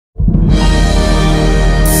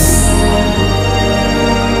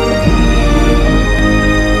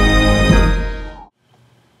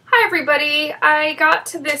everybody! I got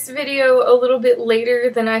to this video a little bit later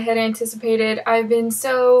than I had anticipated. I've been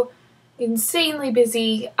so insanely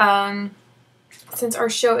busy since our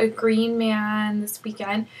show at Greenman this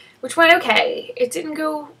weekend, which went okay. It didn't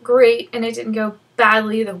go great and it didn't go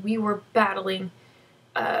badly, though we were battling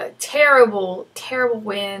terrible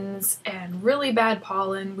winds and really bad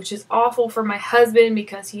pollen, which is awful for my husband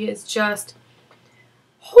because he is just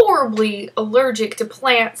horribly allergic to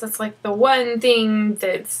plants. That's like the one thing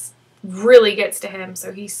that's really gets to him,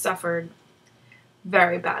 so he suffered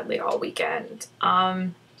very badly all weekend.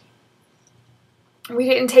 We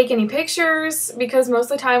didn't take any pictures because most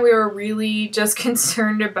of the time we were really just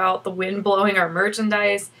concerned about the wind blowing our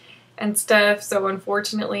merchandise and stuff, so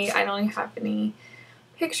unfortunately I don't have any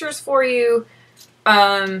pictures for you.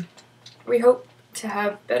 We hope to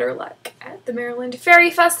have better luck at the Maryland Fairy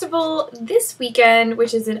Festival this weekend,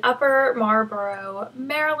 which is in Upper Marlboro,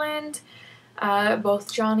 Maryland.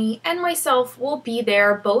 Both Johnny and myself will be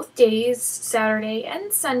there both days, Saturday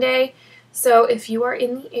and Sunday. So if you are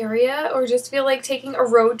in the area or just feel like taking a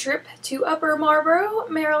road trip to Upper Marlboro,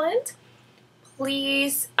 Maryland,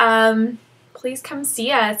 please come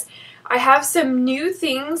see us. I have some new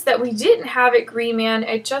things that we didn't have at Greenman.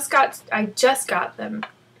 I just got them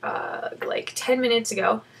like 10 minutes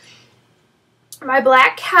ago. My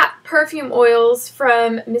Black Cat perfume oils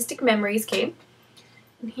from Mystic Memories came.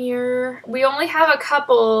 And here, we only have a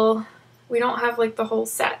couple. We don't have like the whole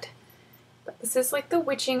set. But this is like the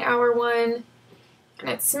Witching Hour one. And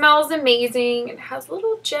it smells amazing. It has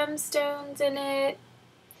little gemstones in it.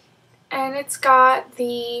 And it's got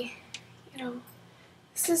the,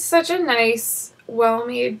 this is such a nice,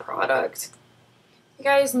 well-made product. You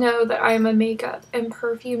guys know that I'm a makeup and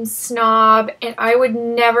perfume snob, and I would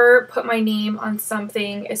never put my name on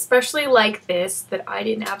something, especially like this, that I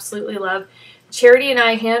didn't absolutely love. Charity and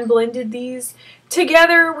I hand blended these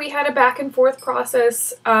together. We had a back and forth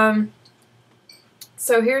process.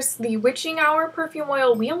 So here's the Witching Hour perfume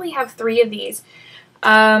oil. We only have 3 of these.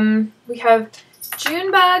 We have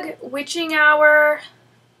Junebug, Witching Hour,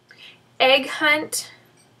 Egg Hunt,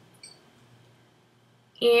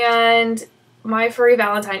 and My Furry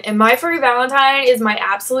Valentine. And My Furry Valentine is my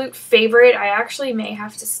absolute favorite. I actually may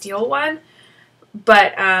have to steal one.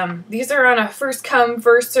 But these are on a first come,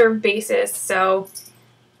 first served basis. So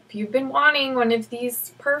if you've been wanting one of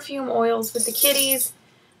these perfume oils with the kitties,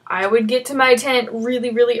 I would get to my tent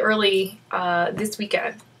really early this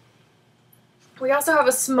weekend. We also have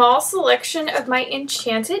a small selection of my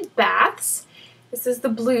Enchanted Baths. This is the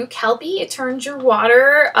blue Kelpie. It turns your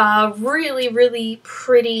water really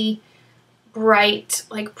pretty, bright,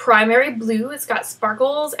 like primary blue. It's got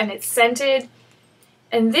sparkles and it's scented.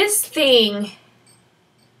 And this thing,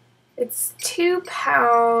 it's 2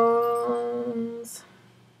 pounds,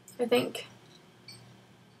 I think.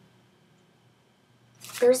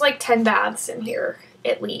 There's like 10 baths in here,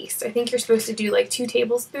 at least. I think you're supposed to do like 2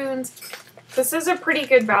 tablespoons. This is a pretty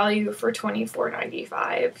good value for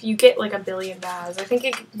 $24.95. You get like a billion baths. I think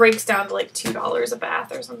it breaks down to like $2 a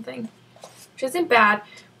bath or something, which isn't bad.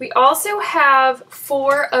 We also have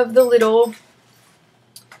 4 of the little,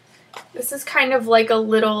 this is kind of like a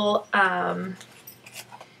little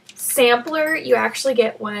sampler. You actually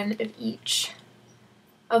get 1 of each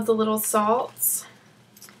of the little salts.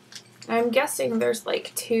 I'm guessing there's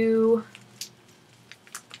like 2,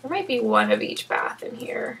 there might be 1 of each bath in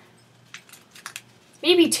here.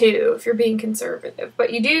 Maybe 2 if you're being conservative,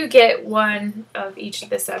 but you do get 1 of each of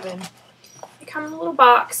the 7. They come in a little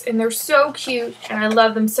box and they're so cute and I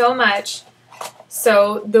love them so much.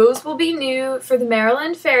 So those will be new for the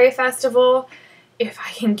Maryland Fairy Festival. If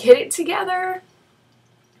I can get it together,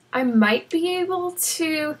 I might be able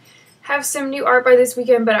to have some new art by this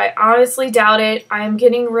weekend, but I honestly doubt it. I am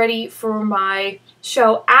getting ready for my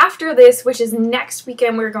show after this, which is next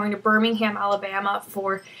weekend. We're going to Birmingham, Alabama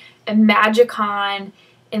for a Magicon,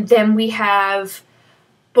 and then we have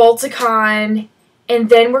Balticon, and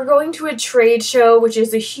then we're going to a trade show, which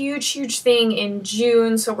is a huge thing in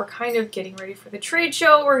June, so we're kind of getting ready for the trade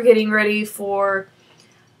show. We're getting ready for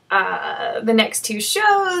the next 2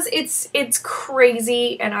 shows. It's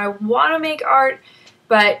crazy, and I want to make art,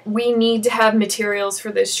 but we need to have materials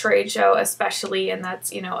for this trade show, especially, and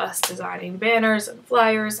that's, us designing banners and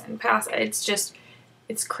flyers and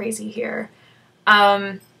it's crazy here.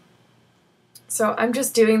 So I'm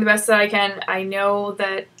just doing the best that I can. I know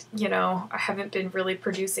that, I haven't been really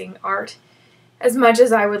producing art as much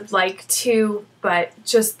as I would like to, but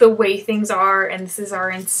just the way things are, and this is our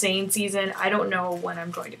insane season, I don't know when I'm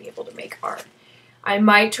going to be able to make art. I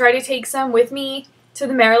might try to take some with me to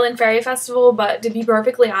the Maryland Fairy Festival, but to be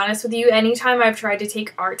perfectly honest with you, anytime I've tried to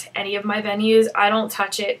take art to any of my venues, I don't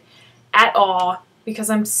touch it at all because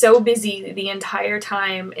I'm so busy the entire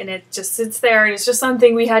time, and it just sits there, and it's just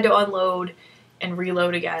something we had to unload and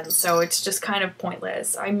reload again, so it's just kind of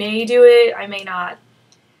pointless. I may do it, I may not,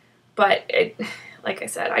 but like I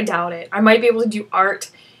said, I doubt it. I might be able to do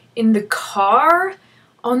art in the car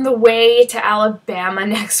on the way to Alabama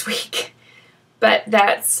next week, but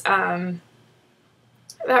that's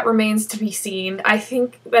that remains to be seen. I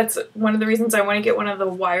think that's one of the reasons I want to get one of the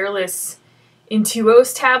wireless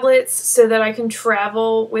Intuos tablets so that I can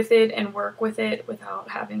travel with it and work with it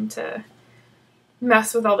without having to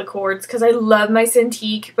mess with all the cords, because I love my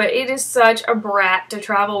Cintiq, but it is such a brat to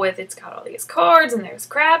travel with. It's got all these cords and there's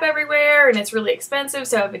crap everywhere and it's really expensive,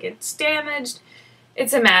 so if it gets damaged,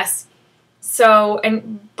 it's a mess. So,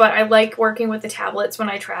 but I like working with the tablets when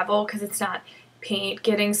I travel because it's not paint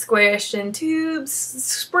getting squished and tubes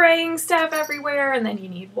spraying stuff everywhere, and then you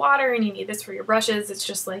need water and you need this for your brushes. It's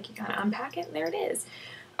just like you kind of unpack it and there it is.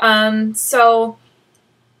 So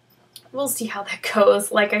we'll see how that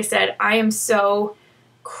goes. Like I said, I am so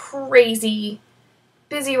crazy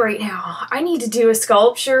busy right now. I need to do a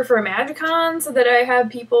sculpture for MagicCon so that I have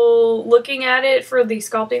people looking at it for the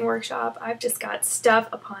sculpting workshop. I've just got stuff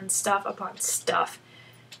upon stuff upon stuff.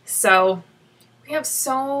 So we have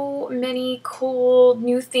so many cool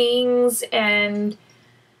new things and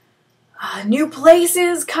new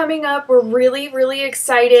places coming up. We're really, really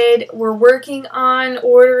excited. We're working on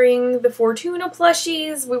ordering the Fortuna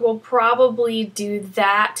plushies. We will probably do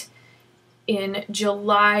that in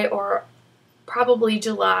July or probably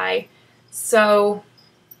July. So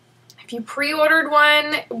if you pre-ordered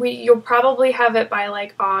one, you'll probably have it by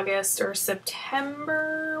like August or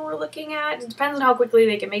September we're looking at. It depends on how quickly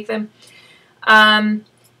they can make them.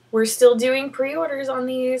 We're still doing pre-orders on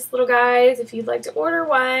these little guys. If you'd like to order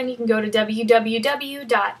one, you can go to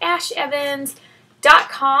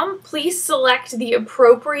www.ashevans.com. Please select the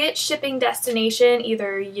appropriate shipping destination,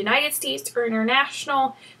 either United States or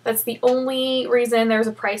international. That's the only reason there's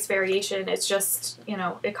a price variation. It's just, you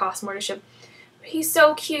know, it costs more to ship. But he's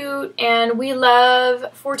so cute, and we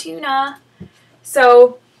love Fortuna.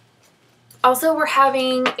 So, also we're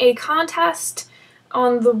having a contest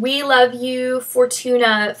on the We Love You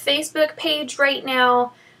Fortuna Facebook page right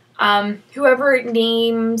now. Whoever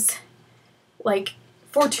names, like,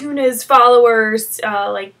 Fortuna's followers,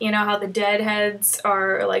 like, you know how the Deadheads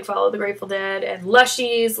are, like, follow the Grateful Dead, and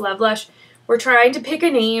Lushies, love Lush. We're trying to pick a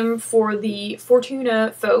name for the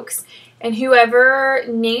Fortuna folks, and whoever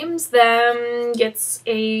names them gets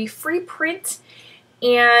a free print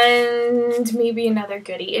and maybe another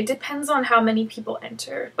goodie. It depends on how many people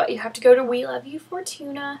enter, but you have to go to We Love You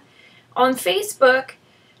Fortuna on Facebook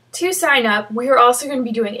to sign up. We are also going to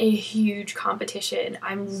be doing a huge competition.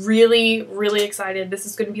 I'm really, really excited. This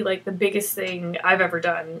is going to be like the biggest thing I've ever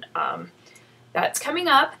done. That's coming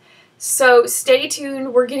up. So stay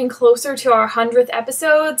tuned. We're getting closer to our 100th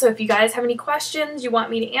episode, so if you guys have any questions you want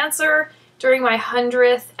me to answer during my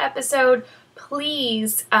 100th episode,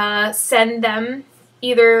 please send them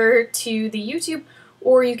either to the YouTube,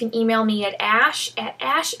 or you can email me at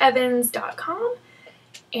ash@ashevans.com.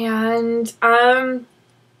 And other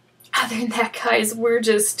than that, guys, we're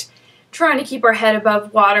just trying to keep our head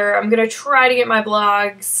above water. I'm going to try to get my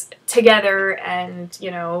blogs together and, you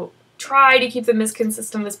know, try to keep them as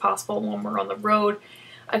consistent as possible when we're on the road.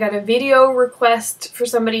 I got a video request for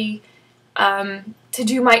somebody to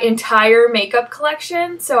do my entire makeup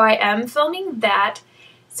collection, so I am filming that.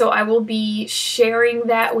 So I will be sharing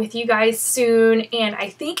that with you guys soon, and I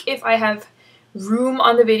think if I have room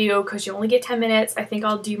on the video, because you only get 10 minutes, I think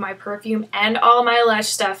I'll do my perfume and all my Lush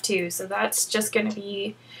stuff too. So that's just going to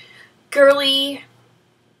be girly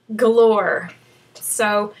galore.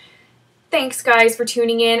 So thanks guys for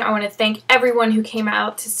tuning in. I want to thank everyone who came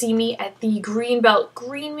out to see me at the Greenbelt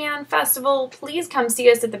Greenman Festival. Please come see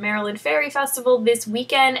us at the Maryland Fairy Festival this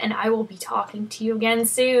weekend, and I will be talking to you again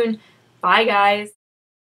soon. Bye guys.